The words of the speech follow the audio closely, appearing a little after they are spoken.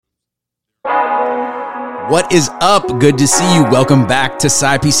What is up? Good to see you. Welcome back to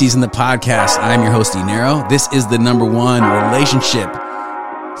Side Piece Season, the podcast. I'm your host, Dinero. This is the number one relationship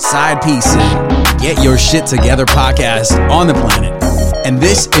side piece and get your shit together podcast on the planet. And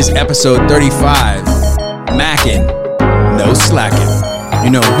this is episode 35, Mackin', no slacking. You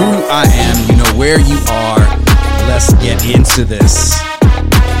know who I am. You know where you are. Let's get into this.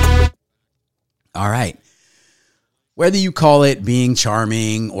 All right. Whether you call it being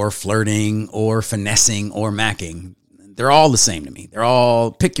charming or flirting or finessing or macking, they're all the same to me. They're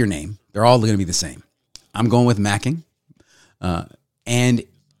all, pick your name. They're all going to be the same. I'm going with macking. And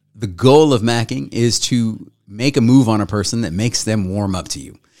the goal of macking is to make a move on a person that makes them warm up to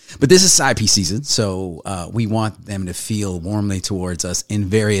you. But this is side piece season, so we want them to feel warmly towards us in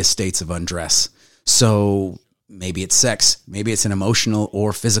various states of undress. So maybe it's sex, maybe it's an emotional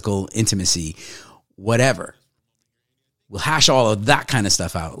or physical intimacy, whatever. We'll hash all of that kind of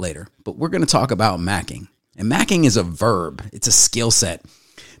stuff out later, but we're going to talk about macking. And macking is a verb. It's a skill set.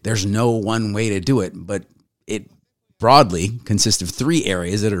 There's no one way to do it, but it broadly consists of three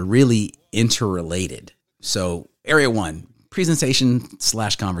areas that are really interrelated. So area one, presentation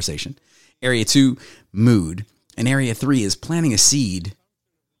 / conversation. Area two, mood. And area three is planting a seed,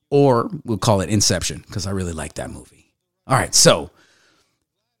 or we'll call it inception, because I really like that movie. All right, so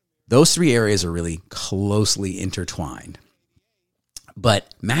those three areas are really closely intertwined.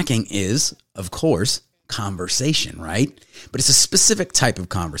 But macking is, of course, conversation, right? But it's a specific type of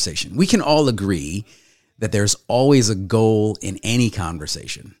conversation. We can all agree that there's always a goal in any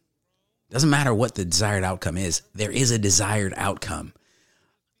conversation. Doesn't matter what the desired outcome is, there is a desired outcome.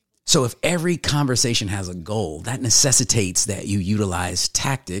 So if every conversation has a goal, that necessitates that you utilize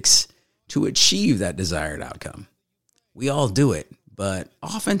tactics to achieve that desired outcome. We all do it, but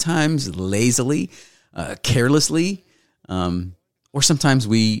oftentimes lazily, carelessly, or sometimes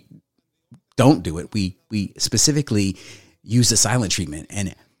we don't do it. We specifically use the silent treatment.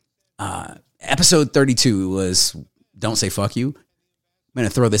 And episode 32 was Don't Say Fuck You. I'm going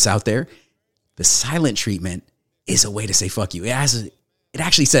to throw this out there. The silent treatment is a way to say fuck you. It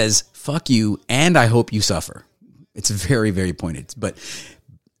actually says fuck you and I hope you suffer. It's very, very pointed. But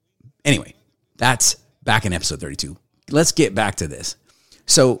anyway, that's back in episode 32. Let's get back to this.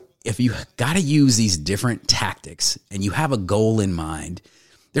 So if you got to use these different tactics and you have a goal in mind,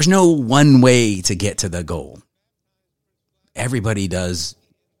 there's no one way to get to the goal. Everybody does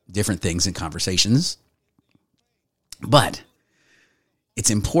different things in conversations. But it's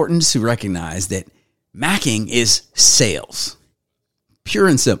important to recognize that macking is sales. Pure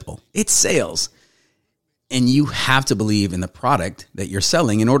and simple. It's sales. And you have to believe in the product that you're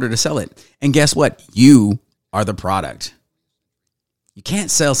selling in order to sell it. And guess what? You are the product. You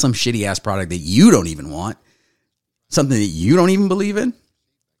can't sell some shitty ass product that you don't even want, something that you don't even believe in.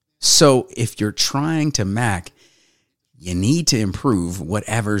 So if you're trying to mac, you need to improve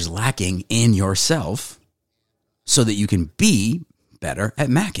whatever's lacking in yourself so that you can be better at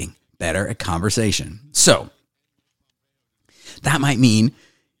macking, better at conversation. So that might mean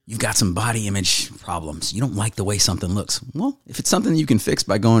you've got some body image problems. You don't like the way something looks. Well, if it's something you can fix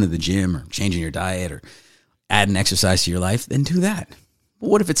by going to the gym or changing your diet or adding exercise to your life, then do that. But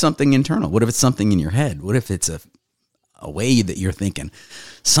what if it's something internal? What if it's something in your head? What if it's a way that you're thinking?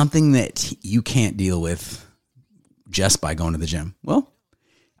 Something that you can't deal with just by going to the gym. Well,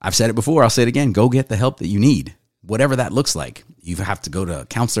 I've said it before. I'll say it again. Go get the help that you need, whatever that looks like. You have to go to a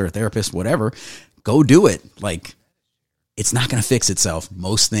counselor, a therapist, whatever. Go do it. Like, it's not going to fix itself.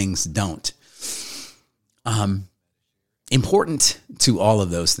 Most things don't. Important to all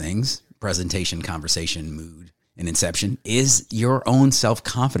of those things, presentation, conversation, mood, and inception, is your own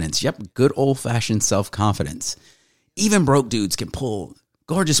self-confidence. Yep, good old-fashioned self-confidence. Even broke dudes can pull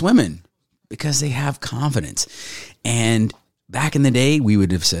gorgeous women because they have confidence. And back in the day, we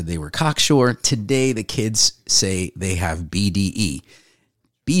would have said they were cocksure. Today, the kids say they have BDE.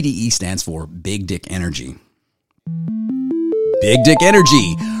 BDE stands for Big Dick Energy. Big Dick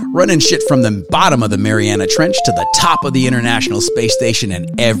Energy, running shit from the bottom of the Mariana Trench to the top of the International Space Station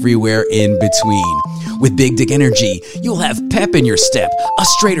and everywhere in between. With Big Dick Energy, you'll have pep in your step, a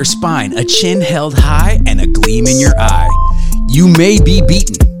straighter spine, a chin held high, and a gleam in your eye. You may be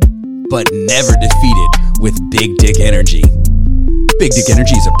beaten, but never defeated with Big Dick Energy. Big Dick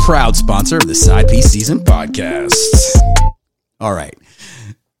Energy is a proud sponsor of the Side Piece Season podcast. All right,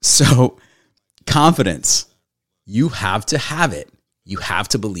 so confidence. You have to have it. You have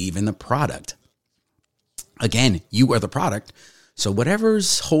to believe in the product. Again, you are the product. So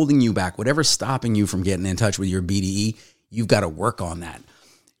whatever's holding you back, whatever's stopping you from getting in touch with your BDE, you've got to work on that.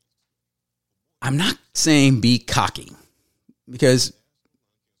 I'm not saying be cocky, because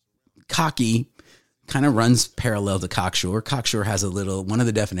cocky kind of runs parallel to cocksure. Cocksure has one of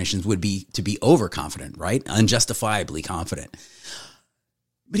the definitions would be to be overconfident, right? Unjustifiably confident.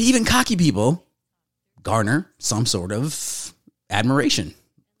 But even cocky people garner some sort of admiration.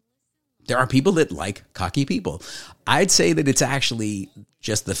 There are people that like cocky people. I'd say that it's actually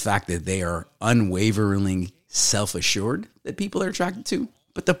just the fact that they are unwaveringly self-assured that people are attracted to.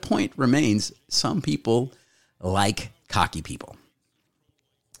 But the point remains, some people like cocky people.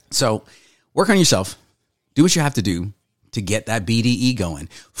 So work on yourself. Do what you have to do to get that BDE going.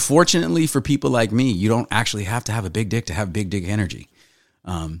 Fortunately for people like me, you don't actually have to have a big dick to have big dick energy.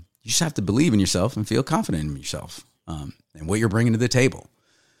 You just have to believe in yourself and feel confident in yourself and what you're bringing to the table.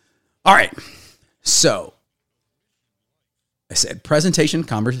 All right. So I said presentation,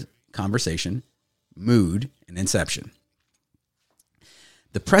 conversation, mood, and inception.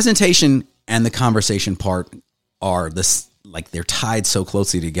 The presentation and the conversation part are this, like they're tied so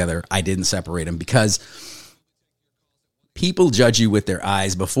closely together. I didn't separate them because people judge you with their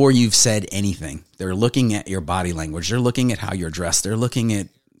eyes before you've said anything. They're looking at your body language. They're looking at how you're dressed. They're looking at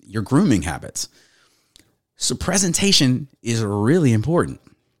your grooming habits. So presentation is really important.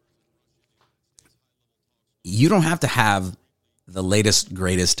 You don't have to have the latest,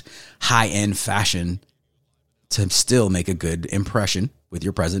 greatest high-end fashion to still make a good impression with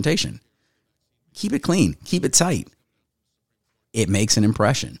your presentation. Keep it clean. Keep it tight. It makes an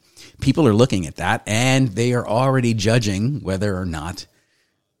impression. People are looking at that and they are already judging whether or not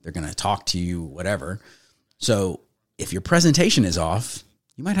they're going to talk to you, whatever. So if your presentation is off,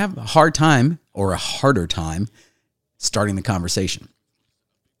 you might have a hard time or a harder time starting the conversation.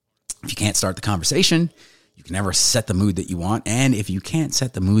 If you can't start the conversation, you can never set the mood that you want. And if you can't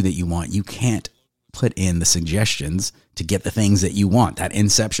set the mood that you want, you can't put in the suggestions to get the things that you want. That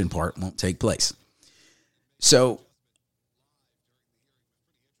inception part won't take place. So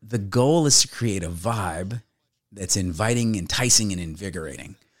the goal is to create a vibe that's inviting, enticing, and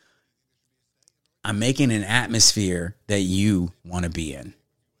invigorating. I'm making an atmosphere that you want to be in.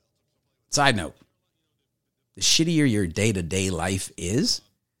 Side note, the shittier your day-to-day life is,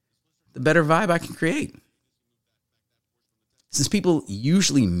 the better vibe I can create. Since people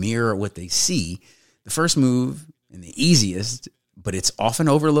usually mirror what they see, the first move and the easiest, but it's often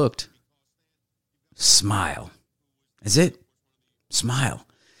overlooked, smile. That's it. Smile.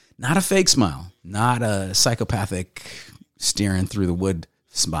 Not a fake smile. Not a psychopathic steering through the wood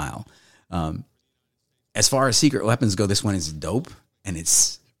smile. As far as secret weapons go, this one is dope and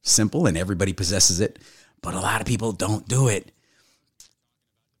it's simple and everybody possesses it, but a lot of people don't do it.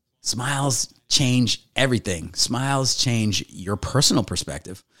 Smiles change everything. Smiles change your personal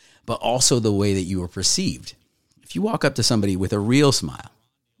perspective, but also the way that you are perceived. If you walk up to somebody with a real smile,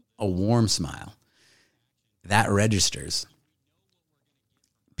 a warm smile, that registers.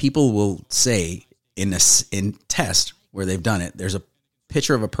 People will say in test where they've done it, there's a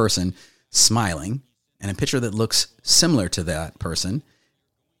picture of a person smiling and a picture that looks similar to that person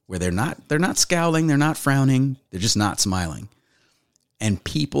where they're not scowling, they're not frowning, they're just not smiling. And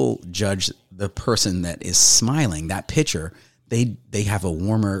people judge the person that is smiling, that picture, they have a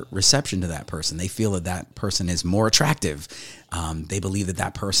warmer reception to that person. They feel that that person is more attractive. They believe that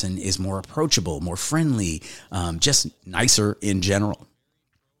that person is more approachable, more friendly, just nicer in general.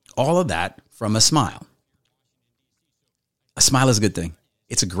 All of that from a smile. A smile is a good thing.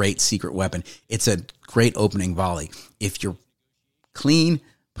 It's a great secret weapon. It's a great opening volley. If you're clean,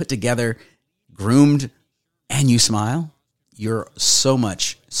 put together, groomed, and you smile, you're so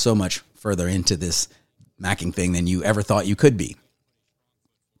much further into this macking thing than you ever thought you could be.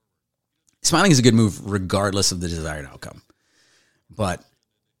 Smiling is a good move regardless of the desired outcome. But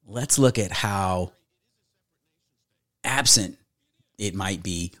let's look at how absent it might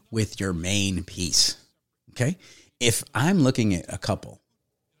be with your main piece. Okay? If I'm looking at a couple,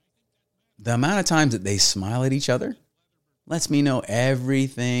 the amount of times that they smile at each other lets me know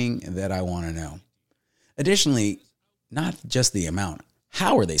everything that I want to know. Additionally, not just the amount,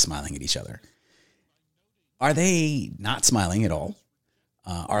 how are they smiling at each other? Are they not smiling at all?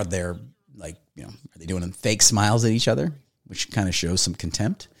 Are they doing fake smiles at each other, which kind of shows some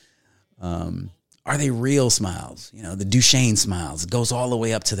contempt? Are they real smiles? The Duchenne smiles. It goes all the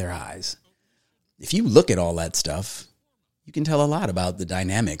way up to their eyes. If you look at all that stuff, you can tell a lot about the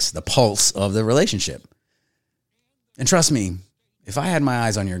dynamics, the pulse of the relationship. And trust me, if I had my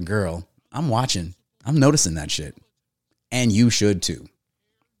eyes on your girl, I'm watching. I'm noticing that shit. And you should too.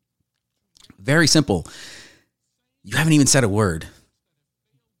 Very simple. You haven't even said a word.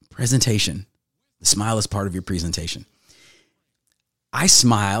 Presentation. The smile is part of your presentation. I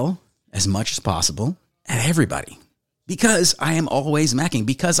smile as much as possible at everybody because I am always macking,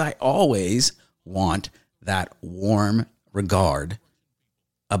 because I always want that warm regard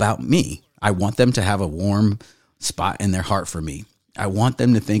about me. I want them to have a warm spot in their heart for me. I want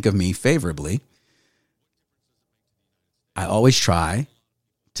them to think of me favorably. I always try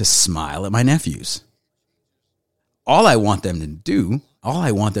to smile at my nephews. All I want them to do, all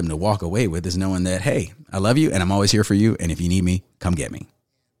I want them to walk away with is knowing that, hey, I love you and I'm always here for you. And if you need me, come get me.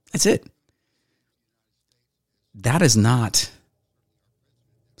 That's it. That is not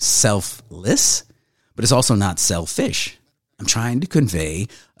selfless, but it's also not selfish. I'm trying to convey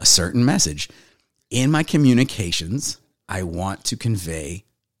a certain message. In my communications, I want to convey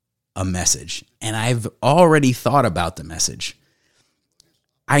a message, and I've already thought about the message.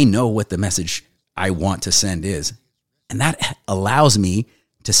 I know what the message I want to send is, and that allows me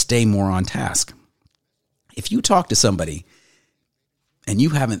to stay more on task. If you talk to somebody and you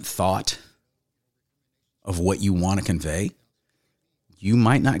haven't thought of what you want to convey, you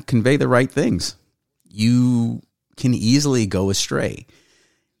might not convey the right things. You can easily go astray.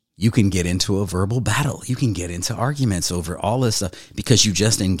 You can get into a verbal battle. You can get into arguments over all this stuff because you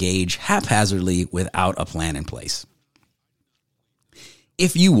just engage haphazardly without a plan in place.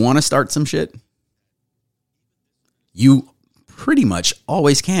 If you want to start some shit, you pretty much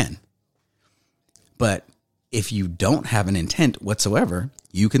always can. But if you don't have an intent whatsoever,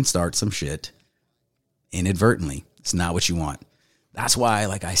 you can start some shit inadvertently. It's not what you want. That's why,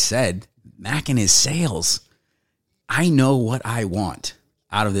 like I said, Mackin is sales. I know what I want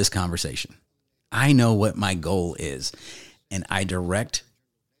out of this conversation. I know what my goal is, and I direct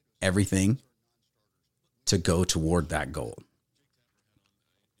everything to go toward that goal.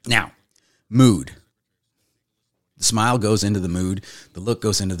 Now, mood. The smile goes into the mood. The look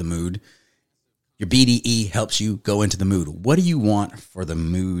goes into the mood. Your BDE helps you go into the mood. What do you want for the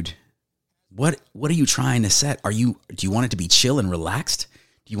mood? What are you trying to set? Do you want it to be chill and relaxed?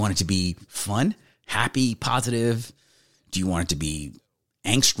 Do you want it to be fun, happy, positive? Do you want it to be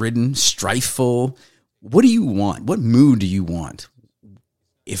angst-ridden, strifeful? What do you want? What mood do you want?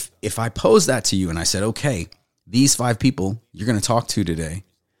 If I pose that to you and I said, okay, these 5 people you're going to talk to today,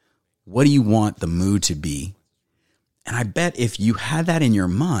 what do you want the mood to be? And I bet if you had that in your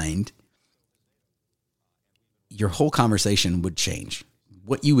mind, your whole conversation would change.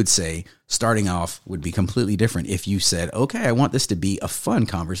 What you would say starting off would be completely different if you said, okay, I want this to be a fun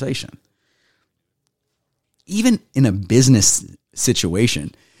conversation. Even in a business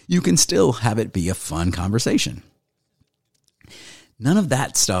situation, you can still have it be a fun conversation. None of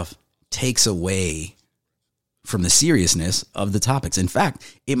that stuff takes away from the seriousness of the topics. In fact,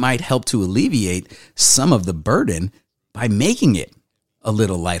 it might help to alleviate some of the burden by making it a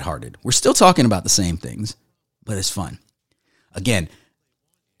little lighthearted. We're still talking about the same things, but it's fun. Again,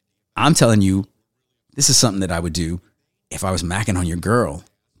 I'm telling you, this is something that I would do if I was macking on your girl,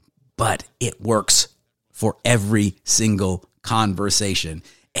 but it works for every single conversation,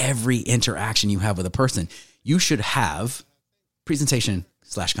 every interaction you have with a person. You should have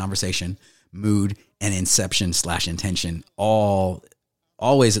presentation/conversation, mood, and inception/intention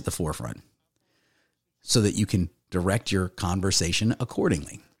always at the forefront so that you can direct your conversation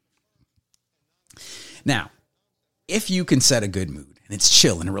accordingly. Now, if you can set a good mood and it's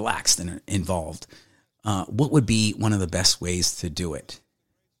chill and relaxed and involved, what would be one of the best ways to do it?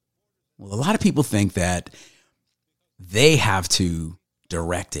 Well, a lot of people think that they have to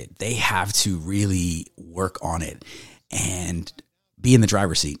direct it. They have to really work on it and be in the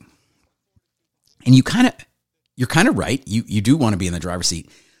driver's seat. And you're kind of right. You do want to be in the driver's seat,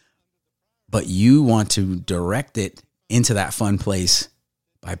 but you want to direct it into that fun place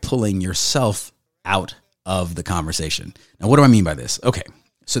by pulling yourself out of the conversation. Now, what do I mean by this? Okay,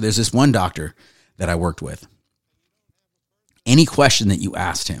 so there's this one doctor that I worked with. Any question that you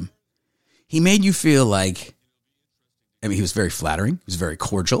asked him, he made you feel like, he was very flattering. He was very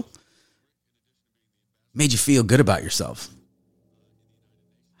cordial. Made you feel good about yourself.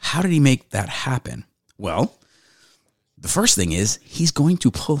 How did he make that happen? Well, the first thing is he's going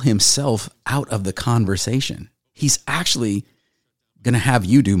to pull himself out of the conversation. He's actually going to have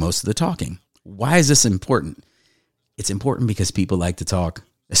you do most of the talking. Why is this important? It's important because people like to talk,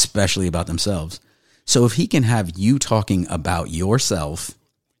 especially about themselves. So if he can have you talking about yourself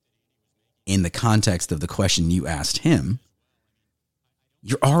in the context of the question you asked him,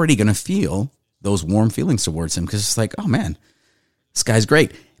 you're already going to feel those warm feelings towards him because it's like, oh man, this guy's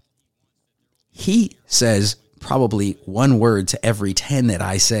great. He says probably 1 word to every 10 that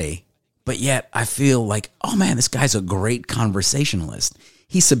I say, but yet I feel like, oh man, this guy's a great conversationalist.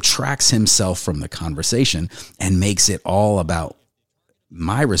 He subtracts himself from the conversation and makes it all about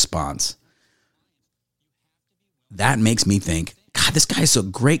my response. That makes me think God, this guy's a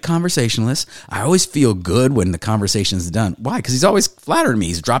great conversationalist. I always feel good when the conversation is done. Why? Because he's always flattering me.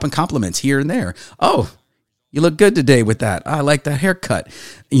 He's dropping compliments here and there. Oh, you look good today with that. I like that haircut.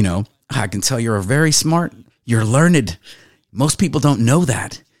 I can tell you're very smart. You're learned. Most people don't know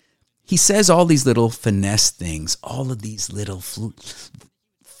that. He says all these little finesse things, all of these little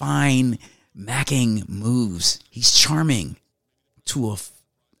fine macking moves. He's charming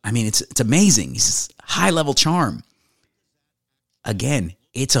it's amazing. He's high level charm. Again,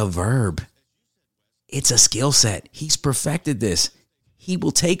 it's a verb. It's a skill set. He's perfected this. He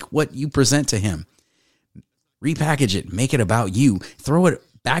will take what you present to him, repackage it, make it about you, throw it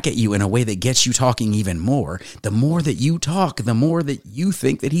back at you in a way that gets you talking even more. The more that you talk, the more that you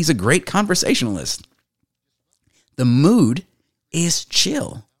think that he's a great conversationalist. The mood is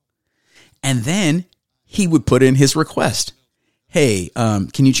chill. And then he would put in his request. Hey,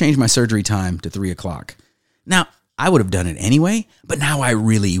 can you change my surgery time to 3:00? Now, I would have done it anyway, but now I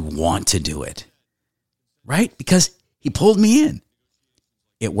really want to do it. Right? Because he pulled me in.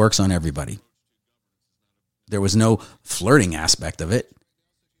 It works on everybody. There was no flirting aspect of it.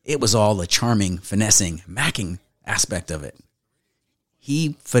 It was all a charming, finessing, macking aspect of it.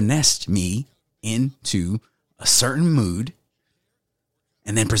 He finessed me into a certain mood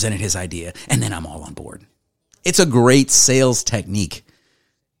and then presented his idea, and then I'm all on board. It's a great sales technique.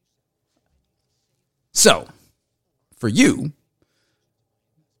 So, for you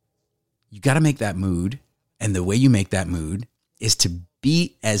got to make that mood, and the way you make that mood is to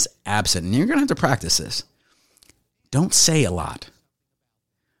be as absent. And you're going to have to practice this. Don't say a lot.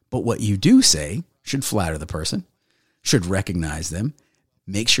 But what you do say should flatter the person, should recognize them.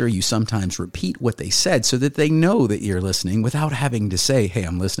 Make sure you sometimes repeat what they said so that they know that you're listening without having to say, hey,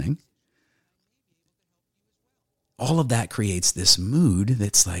 I'm listening. All of that creates this mood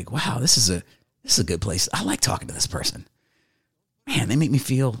that's like, wow, this is a good place. I like talking to this person. Man, they make me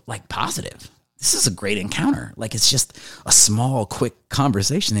feel like positive. This is a great encounter. Like it's just a small, quick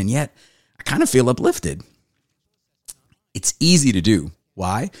conversation. And yet I kind of feel uplifted. It's easy to do.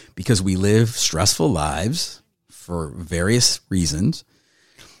 Why? Because we live stressful lives for various reasons.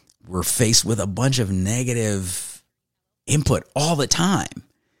 We're faced with a bunch of negative input all the time.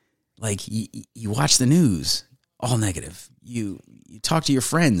 Like you watch the news, all negative. You talk to your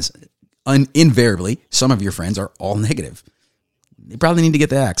friends, invariably, some of your friends are all negative. They probably need to get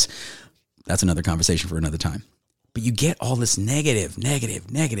the axe. That's another conversation for another time. But you get all this negative,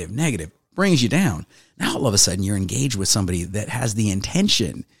 brings you down. Now all of a sudden you're engaged with somebody that has the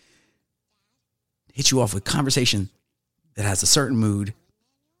intention to hit you off with conversation that has a certain mood,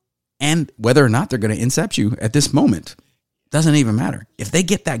 and whether or not they're going to incept you at this moment doesn't even matter. If they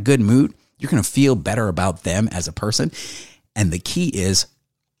get that good mood, you're going to feel better about them as a person. And the key is,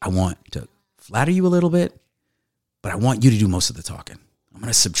 I want to flatter you a little bit, but I want you to do most of the talking. I'm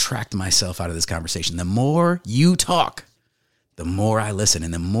going to subtract myself out of this conversation. The more you talk, the more I listen.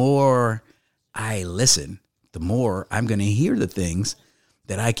 And the more I listen, the more I'm going to hear the things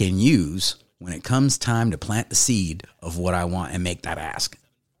that I can use when it comes time to plant the seed of what I want and make that ask.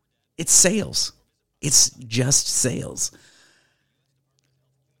 It's sales. It's just sales.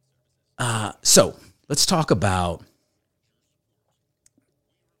 So let's talk about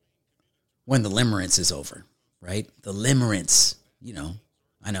when the limerence is over, right? The limerence,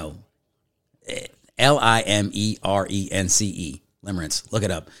 I know. Limerence, limerence. Look it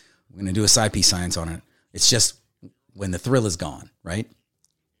up. We're going to do a side piece science on it. It's just when the thrill is gone, right?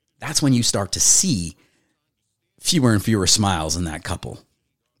 That's when you start to see fewer and fewer smiles in that couple.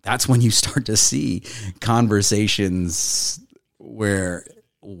 That's when you start to see conversations where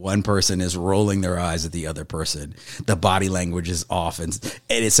one person is rolling their eyes at the other person. The body language is off, and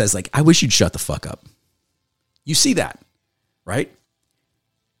it says like, I wish you'd shut the fuck up. You see that, right?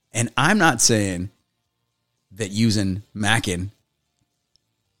 And I'm not saying that using Mackin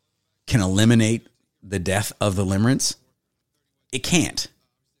can eliminate the death of the limerence. It can't.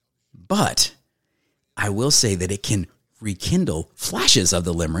 But I will say that it can rekindle flashes of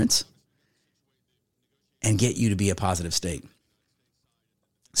the limerence and get you to be a positive state.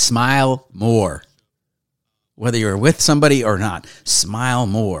 Smile more. Whether you're with somebody or not, smile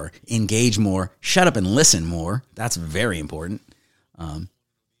more, engage more, shut up and listen more. That's very important. And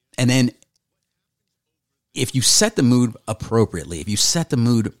then if you set the mood appropriately, if you set the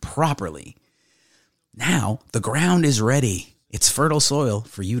mood properly, now the ground is ready. It's fertile soil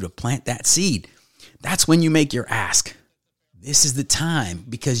for you to plant that seed. That's when you make your ask. This is the time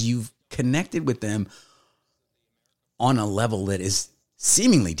because you've connected with them on a level that is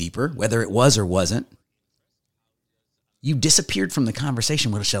seemingly deeper, whether it was or wasn't. You disappeared from the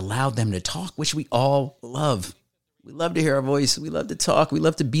conversation, which allowed them to talk, which we all love. We love to hear our voice. We love to talk. We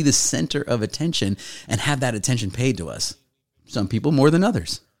love to be the center of attention and have that attention paid to us. Some people more than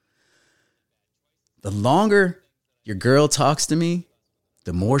others. The longer your girl talks to me,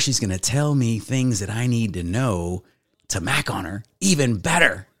 the more she's going to tell me things that I need to know to mac on her even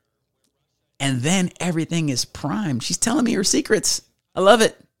better. And then everything is primed. She's telling me her secrets. I love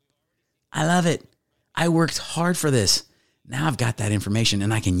it. I love it. I worked hard for this. Now I've got that information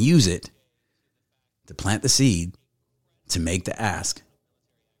and I can use it to plant the seed, to make the ask.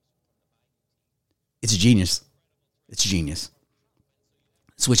 It's genius. It's genius.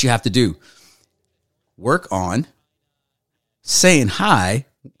 It's what you have to do. Work on saying hi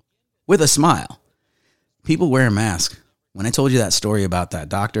with a smile. People wear a mask. When I told you that story about that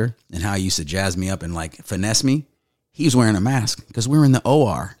doctor and how he used to jazz me up and like finesse me, he was wearing a mask because we're in the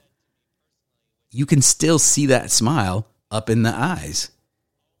OR. You can still see that smile up in the eyes.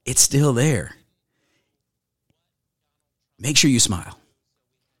 It's still there. Make sure you smile.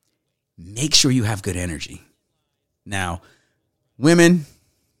 Make sure you have good energy. Now, women,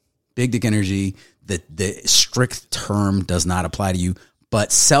 big dick energy, the strict term does not apply to you,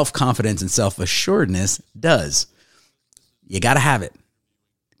 but self-confidence and self-assuredness does. You got to have it.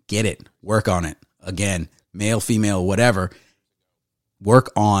 Get it. Work on it. Again, male, female, whatever.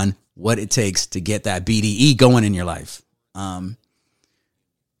 Work on what it takes to get that BDE going in your life. When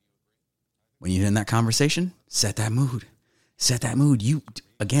you're in that conversation, set that mood. Set that mood.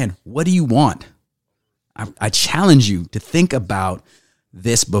 Again, what do you want? I challenge you to think about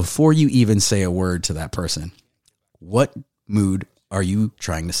this before you even say a word to that person. What mood are you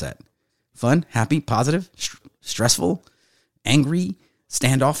trying to set? Fun, happy, positive, stressful, angry,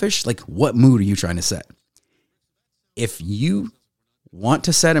 standoffish? Like, what mood are you trying to set? If you want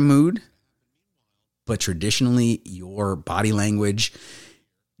to set a mood, but traditionally your body language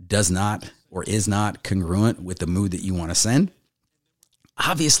does not or is not congruent with the mood that you want to send,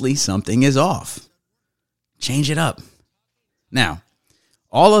 obviously something is off. Change it up. Now,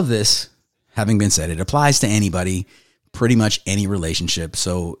 all of this having been said, it applies to anybody, pretty much any relationship.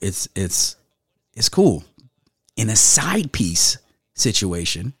 So it's cool. In a side piece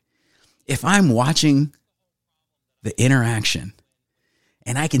situation, if I'm watching the interaction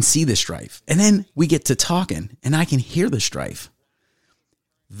and I can see the strife, and then we get to talking and I can hear the strife,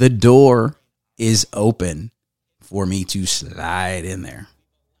 the door is open for me to slide in there.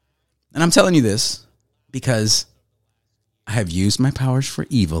 And I'm telling you this because I have used my powers for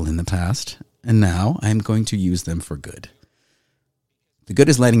evil in the past, and now I'm going to use them for good. The good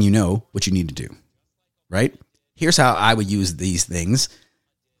is letting you know what you need to do, right? Here's how I would use these things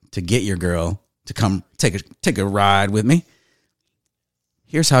to get your girl to come take a ride with me.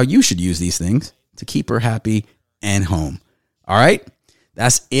 Here's how you should use these things to keep her happy and home. All right?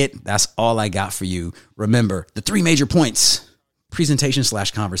 That's it. That's all I got for you. Remember the 3 major points: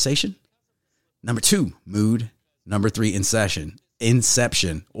 presentation/conversation. Number 2, mood. Number 3,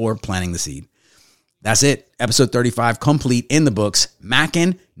 inception, or planting the seed. That's it. Episode 35 complete, in the books.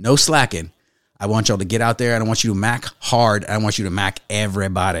 Macking, no slacking. I want y'all to get out there. I don't want you to mac hard. I want you to mac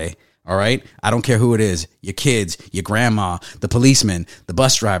everybody. All right? I don't care who it is. Your kids, your grandma, the policeman, the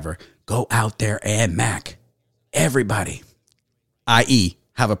bus driver. Go out there and mac everybody. i.e.,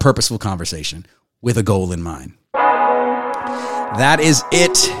 have a purposeful conversation with a goal in mind. That is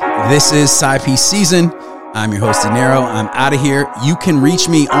it. This is Side Piece Season. I'm your host, Dinero. I'm out of here. You can reach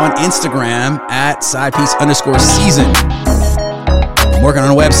me on Instagram at sidepiece_season. I'm working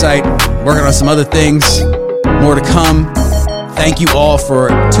on a website, working on some other things. More to come. Thank you all for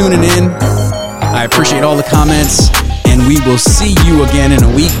tuning in. I appreciate all the comments, and we will see you again in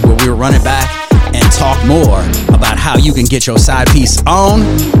a week where we'll run it back and talk more about how you can get your side piece on,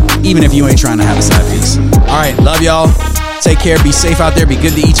 even if you ain't trying to have a side piece. All right, love y'all. Take care. Be safe out there. Be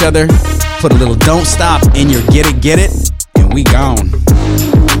good to each other. Put a little don't stop in your get it, and we gone.